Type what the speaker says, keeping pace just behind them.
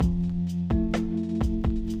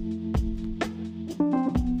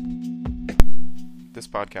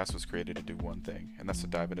podcast was created to do one thing, and that's to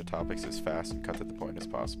dive into topics as fast and cut to the point as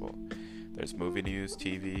possible. There's movie news,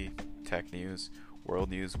 TV, tech news, world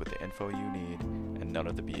news with the info you need, and none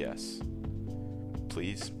of the BS.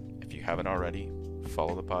 Please, if you haven't already,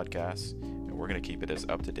 follow the podcast, and we're going to keep it as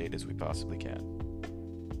up to date as we possibly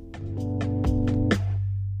can.